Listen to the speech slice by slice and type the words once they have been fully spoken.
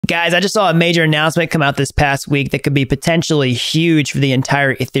Guys, I just saw a major announcement come out this past week that could be potentially huge for the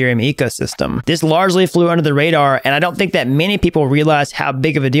entire Ethereum ecosystem. This largely flew under the radar, and I don't think that many people realize how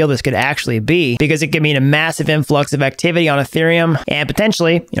big of a deal this could actually be, because it could mean a massive influx of activity on Ethereum and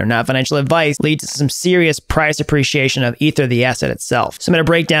potentially, not financial advice, lead to some serious price appreciation of Ether, the asset itself. So I'm going to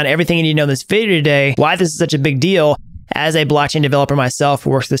break down everything you need to know in this video today, why this is such a big deal as a blockchain developer myself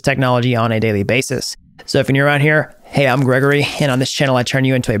who works with this technology on a daily basis. So if you're new around here, hey, I'm Gregory, and on this channel, I turn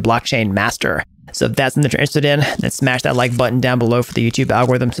you into a blockchain master. So if that's something that you're interested in, then smash that like button down below for the YouTube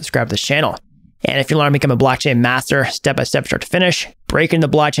algorithm, subscribe to this channel. And if you want to become a blockchain master, step-by-step, start to finish, break into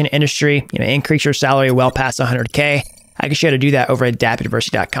the blockchain industry, increase your salary well past 100K, I can show you how to do that over at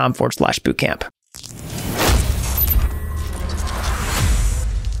dappuniversity.com/bootcamp.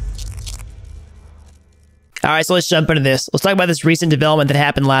 All right, so let's jump into this. Let's talk about this recent development that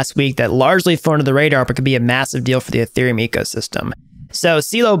happened last week that largely flew under the radar, but could be a massive deal for the Ethereum ecosystem. So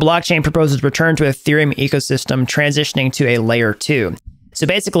Celo blockchain proposes return to Ethereum ecosystem, transitioning to a layer 2. So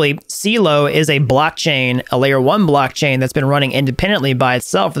basically, Celo is a blockchain, a layer 1 blockchain that's been running independently by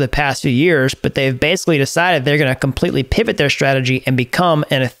itself for the past few years, but they've basically decided they're going to completely pivot their strategy and become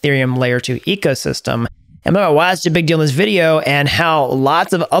an Ethereum layer 2 ecosystem. And about why it's a big deal in this video and how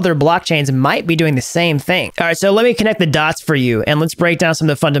lots of other blockchains might be doing the same thing. All right, so let me connect the dots for you and let's break down some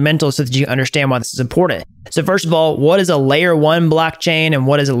of the fundamentals so that you understand why this is important. So first of all, what is a layer 1 blockchain and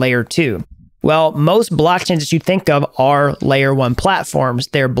what is a layer 2? Well, most blockchains that you think of are layer 1 platforms.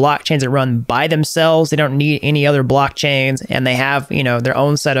 They're blockchains that run by themselves. They don't need any other blockchains, and they have, their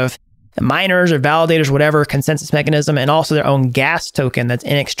own set of miners or validators, whatever, consensus mechanism, and also their own gas token that's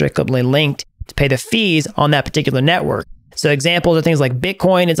inextricably linked to pay the fees on that particular network. So examples are things like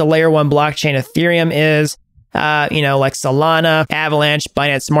Bitcoin is a layer 1 blockchain. Ethereum is, like Solana, Avalanche,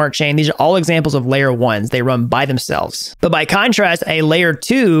 Binance Smart Chain. These are all examples of layer 1s. They run by themselves. But by contrast, a layer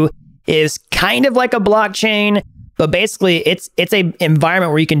 2 is kind of like a blockchain, but basically it's a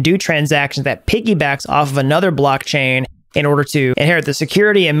environment where you can do transactions that piggybacks off of another blockchain in order to inherit the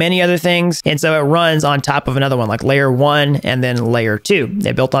security and many other things. And so it runs on top of another one, like layer 1 and then layer 2.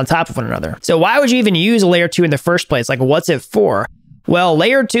 They're built on top of one another. So why would you even use a layer 2 in the first place? Like, what's it for? Well,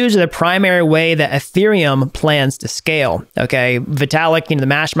 layer 2s are the primary way that Ethereum plans to scale. Okay, Vitalik, the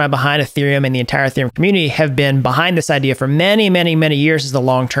mastermind behind Ethereum and the entire Ethereum community have been behind this idea for many, many, many years as the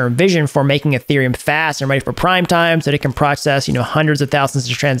long-term vision for making Ethereum fast and ready for prime time so that it can process, hundreds of thousands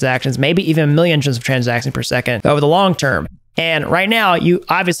of transactions, maybe even millions of transactions per second over the long term. And right now, you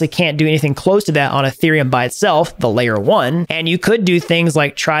obviously can't do anything close to that on Ethereum by itself, the layer 1. And you could do things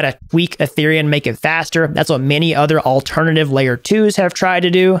like try to tweak Ethereum, make it faster. That's what many other alternative layer 2s have tried to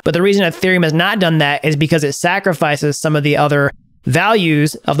do. But the reason Ethereum has not done that is because it sacrifices some of the other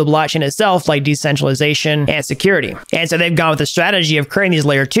values of the blockchain itself, like decentralization and security. And so they've gone with the strategy of creating these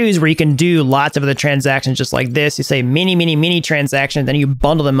layer 2s where you can do lots of other transactions just like this. You say many transactions, then you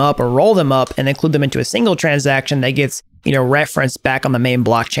bundle them up or roll them up and include them into a single transaction that gets referenced back on the main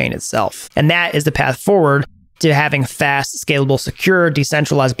blockchain itself. And that is the path forward to having fast, scalable, secure,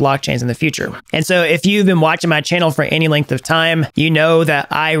 decentralized blockchains in the future. And so if you've been watching my channel for any length of time, you know that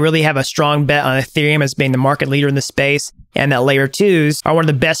I really have a strong bet on Ethereum as being the market leader in the space, and that layer 2s are one of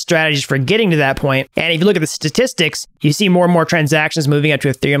the best strategies for getting to that point. And if you look at the statistics, you see more and more transactions moving up to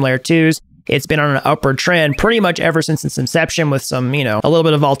Ethereum layer 2s. It's been on an upward trend pretty much ever since its inception, with some, a little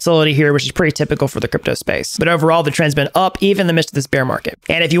bit of volatility here, which is pretty typical for the crypto space. But overall, the trend's been up even in the midst of this bear market.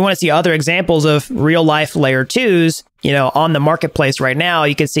 And if you want to see other examples of real life layer 2s, on the marketplace right now,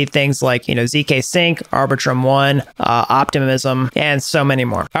 you can see things like, ZK Sync, Arbitrum One, Optimism, and so many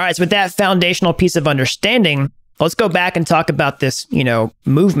more. All right, so with that foundational piece of understanding, let's go back and talk about this,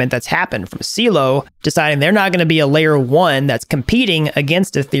 movement that's happened from Celo deciding they're not going to be a layer 1 that's competing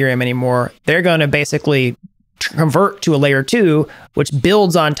against Ethereum anymore. They're going to basically convert to a layer 2, which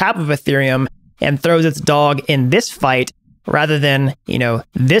builds on top of Ethereum and throws its dog in this fight rather than,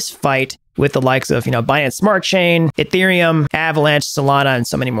 this fight with the likes of, Binance Smart Chain, Ethereum, Avalanche, Solana, and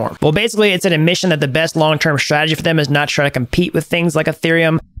so many more. Well, basically, it's an admission that the best long-term strategy for them is not to try to compete with things like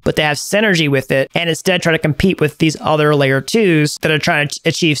Ethereum, but to have synergy with it and instead try to compete with these other layer 2s that are trying to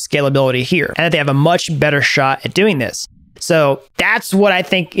achieve scalability here, and that they have a much better shot at doing this. So that's what I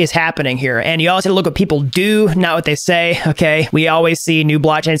think is happening here. And you always have to look what people do, not what they say, okay? We always see new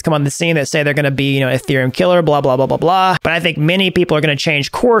blockchains come on the scene that say they're going to be, Ethereum killer, blah, blah, blah, blah, blah. But I think many people are going to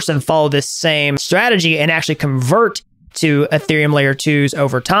change course and follow this same strategy and actually convert to Ethereum layer 2s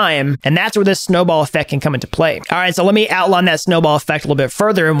over time. And that's where this snowball effect can come into play. All right, so let me outline that snowball effect a little bit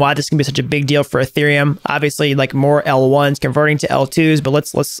further and why this can be such a big deal for Ethereum. Obviously, like more L1s converting to L2s, but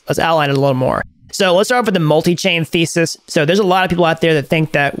let's outline it a little more. So let's start off with the multi-chain thesis. So there's a lot of people out there that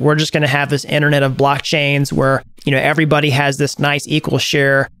think that we're just going to have this internet of blockchains where, everybody has this nice equal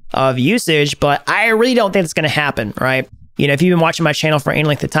share of usage, but I really don't think it's going to happen, right? If you've been watching my channel for any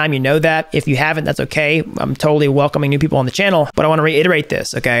length of time, you know that. If you haven't, that's okay. I'm totally welcoming new people on the channel, but I want to reiterate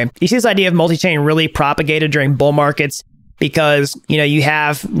this, okay? You see this idea of multi-chain really propagated during bull markets because, you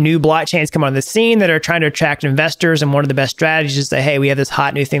have new blockchains come on the scene that are trying to attract investors, and one of the best strategies is to say, hey, we have this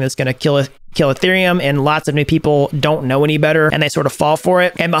hot new thing that's going to kill Ethereum, and lots of new people don't know any better, and they sort of fall for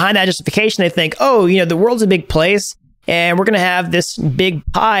it. And behind that justification, they think, oh, the world's a big place, and we're going to have this big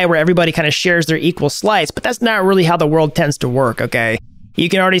pie where everybody kind of shares their equal slice. But that's not really how the world tends to work, okay? You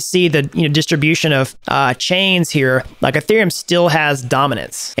can already see the distribution of chains here. Like Ethereum still has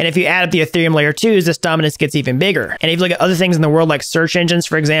dominance. And if you add up the Ethereum layer 2s, this dominance gets even bigger. And if you look at other things in the world, like search engines,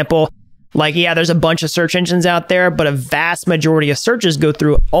 for example, like, yeah, there's a bunch of search engines out there, but a vast majority of searches go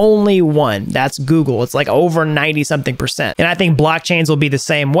through only one. That's Google. It's like over 90-something%. And I think blockchains will be the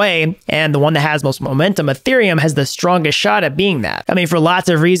same way. And the one that has most momentum, Ethereum, has the strongest shot at being that. I mean, for lots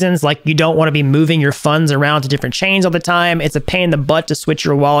of reasons, like you don't want to be moving your funds around to different chains all the time. It's a pain in the butt to switch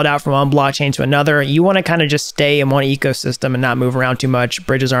your wallet out from one blockchain to another. You want to kind of just stay in one ecosystem and not move around too much.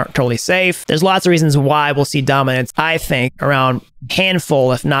 Bridges aren't totally safe. There's lots of reasons why we'll see dominance, I think, around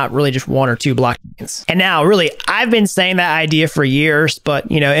handful, if not really just one or two blockchains. And now, really, I've been saying that idea for years, but,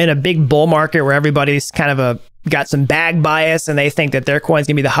 in a big bull market where everybody's kind of got some bag bias and they think that their coin's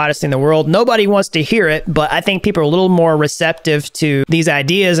gonna be the hottest thing in the world, nobody wants to hear it, but I think people are a little more receptive to these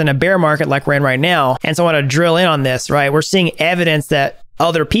ideas in a bear market like we're in right now. And so I want to drill in on this, right? We're seeing evidence that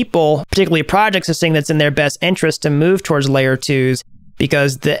other people, particularly projects, are saying that's in their best interest to move towards layer 2s.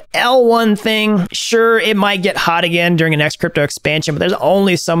 Because the L1 thing, sure, it might get hot again during a next crypto expansion, but there's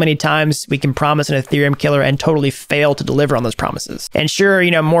only so many times we can promise an Ethereum killer and totally fail to deliver on those promises. And sure,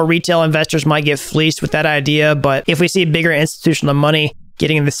 more retail investors might get fleeced with that idea, but if we see bigger institutional money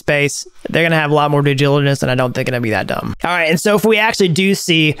getting in the space, they're going to have a lot more due diligence, and I don't think it's going to be that dumb. All right, and so if we actually do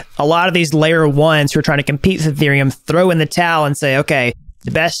see a lot of these layer 1s who are trying to compete with Ethereum throw in the towel and say, okay, the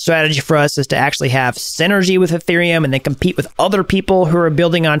best strategy for us is to actually have synergy with Ethereum and then compete with other people who are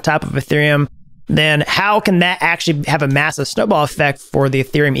building on top of Ethereum, then how can that actually have a massive snowball effect for the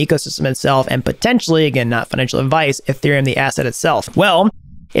Ethereum ecosystem itself and potentially, again, not financial advice, Ethereum, the asset itself? Well,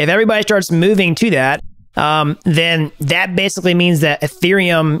 if everybody starts moving to that, then that basically means that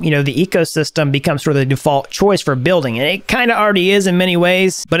Ethereum, the ecosystem becomes sort of the default choice for building. And it kind of already is in many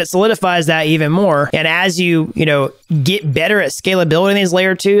ways, but it solidifies that even more. And as you get better at scalability in these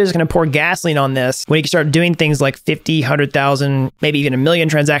layer 2s, it's going to pour gasoline on this when you can start doing things like 50, 100,000, maybe even 1 million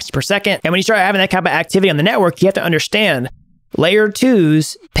transactions per second. And when you start having that kind of activity on the network, you have to understand layer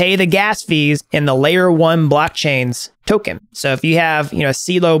 2s pay the gas fees in the layer 1 blockchain's token. So if you have, a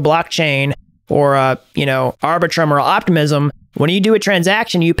CeeLo blockchain or Arbitrum or Optimism, when you do a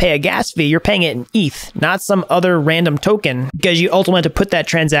transaction, you pay a gas fee, you're paying it in ETH, not some other random token, because you ultimately have to put that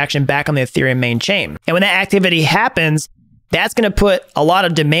transaction back on the Ethereum main chain. And when that activity happens, that's going to put a lot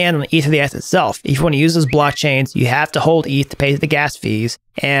of demand on the ETH of the asset itself. If you want to use those blockchains, you have to hold ETH to pay the gas fees.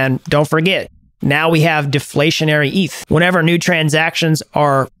 And don't forget, now we have deflationary ETH. Whenever new transactions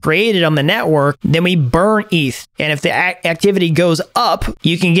are created on the network, then we burn ETH. And if the activity goes up,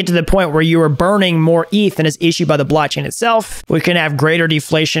 you can get to the point where you are burning more ETH than is issued by the blockchain itself. We can have greater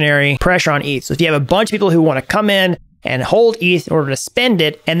deflationary pressure on ETH. So if you have a bunch of people who want to come in and hold ETH in order to spend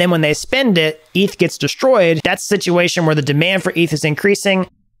it, and then when they spend it, ETH gets destroyed, that's a situation where the demand for ETH is increasing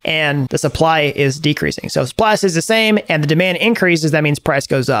and the supply is decreasing. So if supply stays the same and the demand increases, that means price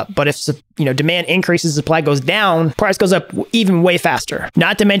goes up. But if demand increases, supply goes down, price goes up even way faster.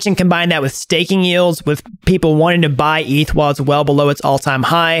 Not to mention combine that with staking yields, with people wanting to buy ETH while it's well below its all-time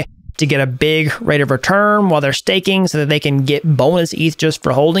high to get a big rate of return while they're staking so that they can get bonus ETH just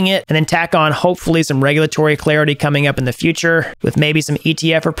for holding it, and then tack on hopefully some regulatory clarity coming up in the future with maybe some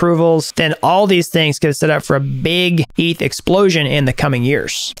ETF approvals, then all these things could set up for a big ETH explosion in the coming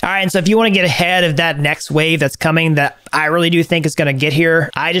years. All right, and so if you want to get ahead of that next wave that's coming that I really do think is going to get here,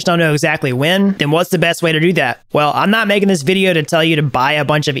 I just don't know exactly when, then what's the best way to do that? Well, I'm not making this video to tell you to buy a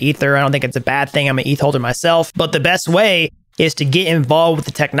bunch of Ether. I don't think it's a bad thing. I'm an ETH holder myself, but the best way is to get involved with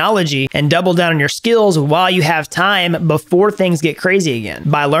the technology and double down on your skills while you have time before things get crazy again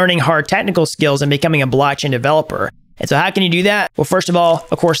by learning hard technical skills and becoming a blockchain developer. And so how can you do that? Well, first of all,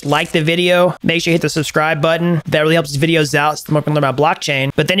 of course, like the video, make sure you hit the subscribe button. That really helps these videos out so more people learn about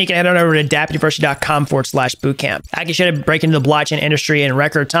blockchain. But then you can head on over to dappuniversity.com/bootcamp. I can show you how to break into the blockchain industry in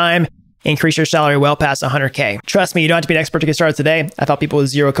record time, increase your salary well past 100K. Trust me, you don't have to be an expert to get started today. I've helped people with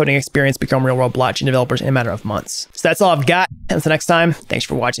zero coding experience become real world blockchain developers in a matter of months. So that's all I've got. Until next time, thanks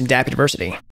for watching Dapp University.